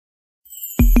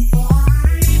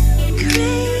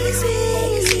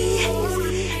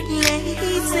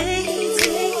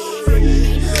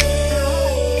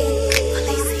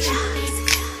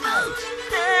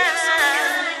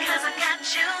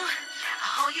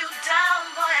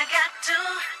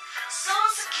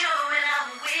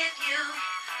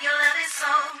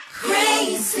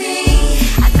crazy.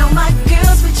 I know my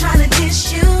girls be trying to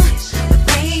dish you, but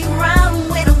they ain't round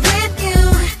when I'm with you.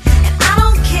 And I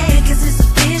don't care, cause it's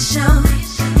official.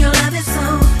 Your love is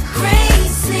so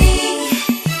crazy.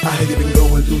 I heard you been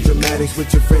going through dramatics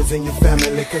with your friends and your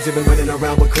family, cause you been running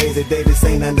around with crazy Davis,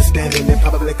 ain't understanding it.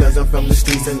 Probably cause I'm from the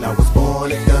streets and I was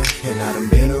born and done, and I done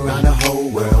been around the whole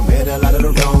world, met a lot of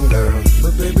the wrong girls.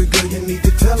 But baby girl, you need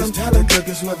to tell them,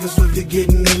 cause love is what you're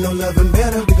getting, ain't no loving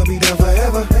better. We gon' be down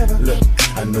forever. Look,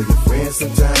 I know your friends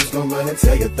sometimes gon' run and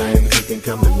tell you things. You can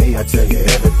come to me, I tell you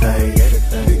everything.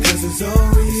 Because it's all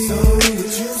real,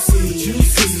 what you see.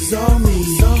 This is all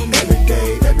me,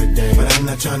 every day. But I'm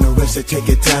not trying to rush it, take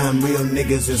your time. Real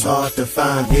niggas is hard to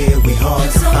find, yeah, we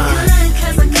hard to find. You're so good,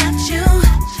 cause I got you.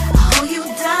 I hold you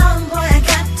down, boy, I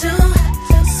got to.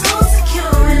 So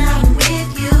secure and I'm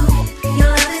with you. Your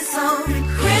love is so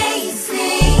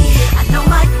crazy. I know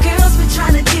my girls been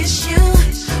trying to dish you,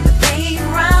 but they ain't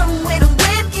round when I'm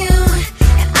with you.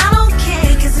 And I don't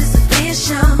care, cause it's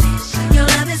official. Your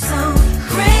love is so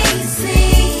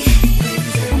crazy.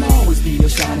 I'ma always be your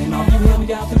shining mama. You held me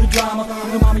down through the drama.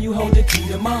 Little mama, you hold the key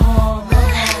to my heart. It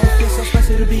feels so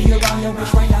special to be around you.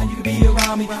 Wish right now you could be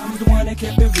around me. I'm the one that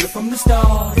kept it real from the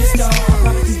start. I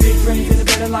promised these big dreams and a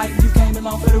better life. You came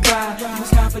along for the ride. You was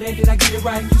confident that I get it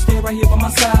right. You stay right here by my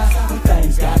side. When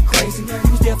things got crazy,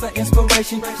 you was there for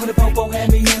inspiration. When the popo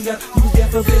had me in there, you was there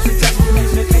for visitation,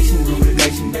 communication, rule the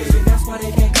nation, baby. That's why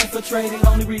they can't infiltrate it.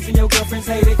 Only reason your girlfriends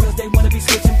hate it, cause they wanna be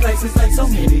switching places. Like so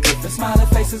many different smiling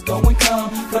faces go and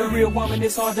come. But a real woman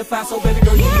is hard to find, so baby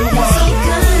girl, you the one. You're so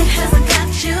good, cause I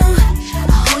got you.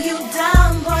 I hold you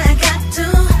down, boy, I got to.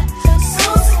 So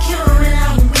secure and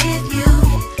I'm with you.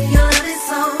 Your love is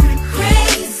so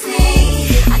crazy.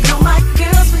 I know my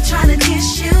girls be trying to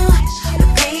dish you, but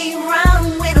they ain't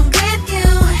round when I'm with you.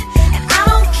 And I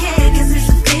don't care, cause it's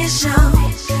official.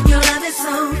 Your love is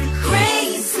so crazy.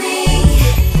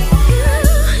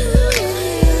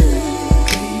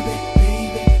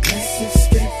 Let's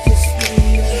escape this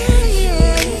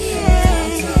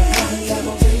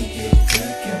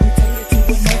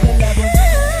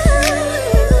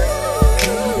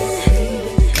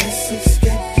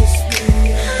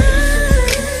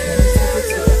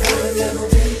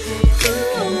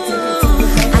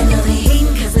I know they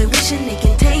hating cause they wishing they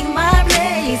can take my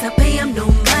place. I pay them no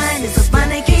mind, it's a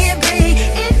bond they can't pay.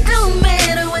 It don't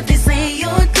matter what they say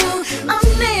or do, I'm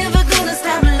never gonna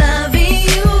stop loving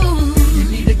you. You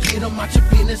need to get them out your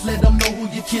business, let them know who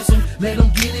you're kissing. Let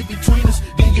them get it between us,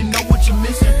 then you know what you're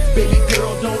missing. Baby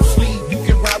girl, don't sleep, you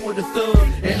can ride with a thug,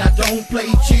 and I don't play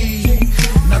cheese.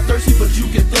 Not thirsty, but you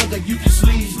can thug or you can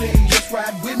sleep. Just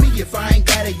ride with me, if I ain't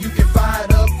got it, you can fire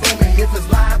it up for me. If it's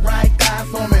live, right, die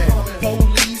for me.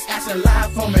 Police asking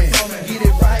live for me. Get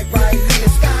it right here.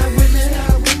 Sky with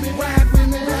me, ride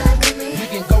with me. We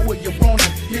can go where you want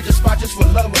it. Hit the spot just for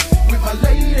lovers. With my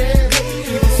lady,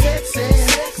 keep it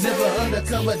sexy. Never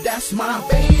undercover, that's my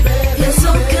baby. You're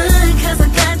so good cause I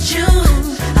got you.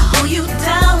 I hold you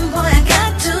down.